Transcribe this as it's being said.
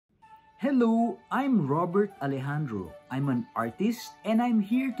Hello, I'm Robert Alejandro. I'm an artist and I'm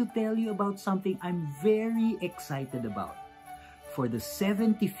here to tell you about something I'm very excited about. For the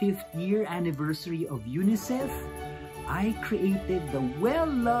 75th year anniversary of UNICEF, I created the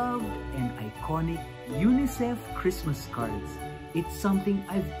well-loved and iconic UNICEF Christmas Cards. It's something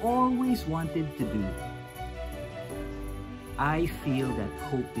I've always wanted to do. I feel that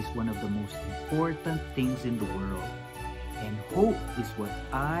hope is one of the most important things in the world. And hope is what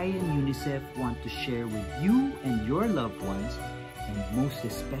I and UNICEF want to share with you and your loved ones, and most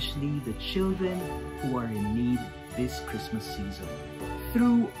especially the children who are in need this Christmas season.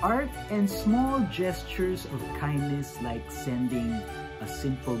 Through art and small gestures of kindness like sending a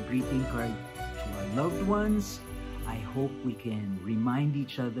simple greeting card to our loved ones, I hope we can remind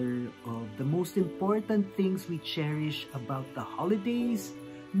each other of the most important things we cherish about the holidays,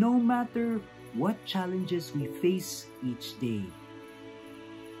 no matter what challenges we face each day.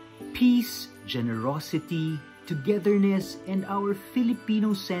 Peace, generosity, togetherness, and our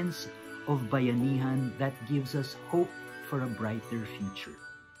Filipino sense of bayanihan that gives us hope for a brighter future.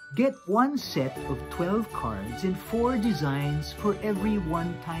 Get one set of 12 cards in 4 designs for every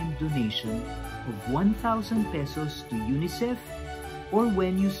one-time donation of 1,000 pesos to UNICEF, or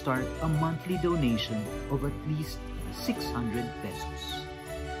when you start a monthly donation of at least 600 pesos.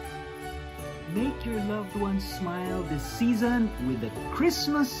 Make your loved ones smile this season with the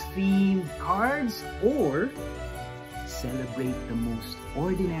Christmas-themed cards, or celebrate the most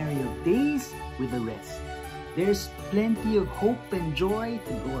ordinary of days with the rest. There's plenty of hope and joy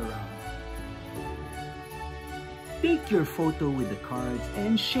to go around. Take your photo with the cards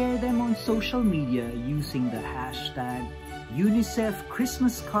and share them on social media using the hashtag UNICEF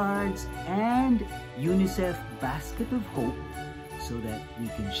Christmas Cards and UNICEF Basket of Hope, so that we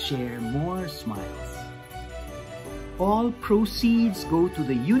can share more smiles. All proceeds go to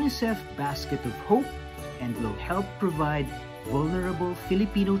the UNICEF Basket of Hope and will help provide vulnerable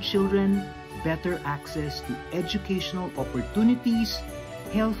Filipino children better access to educational opportunities,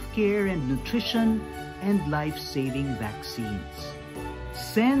 healthcare and nutrition, and life-saving vaccines.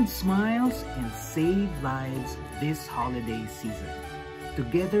 Send smiles and save lives this holiday season.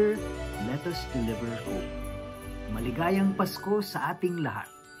 Together, let us deliver hope. Maligayang Pasko sa ating lahat.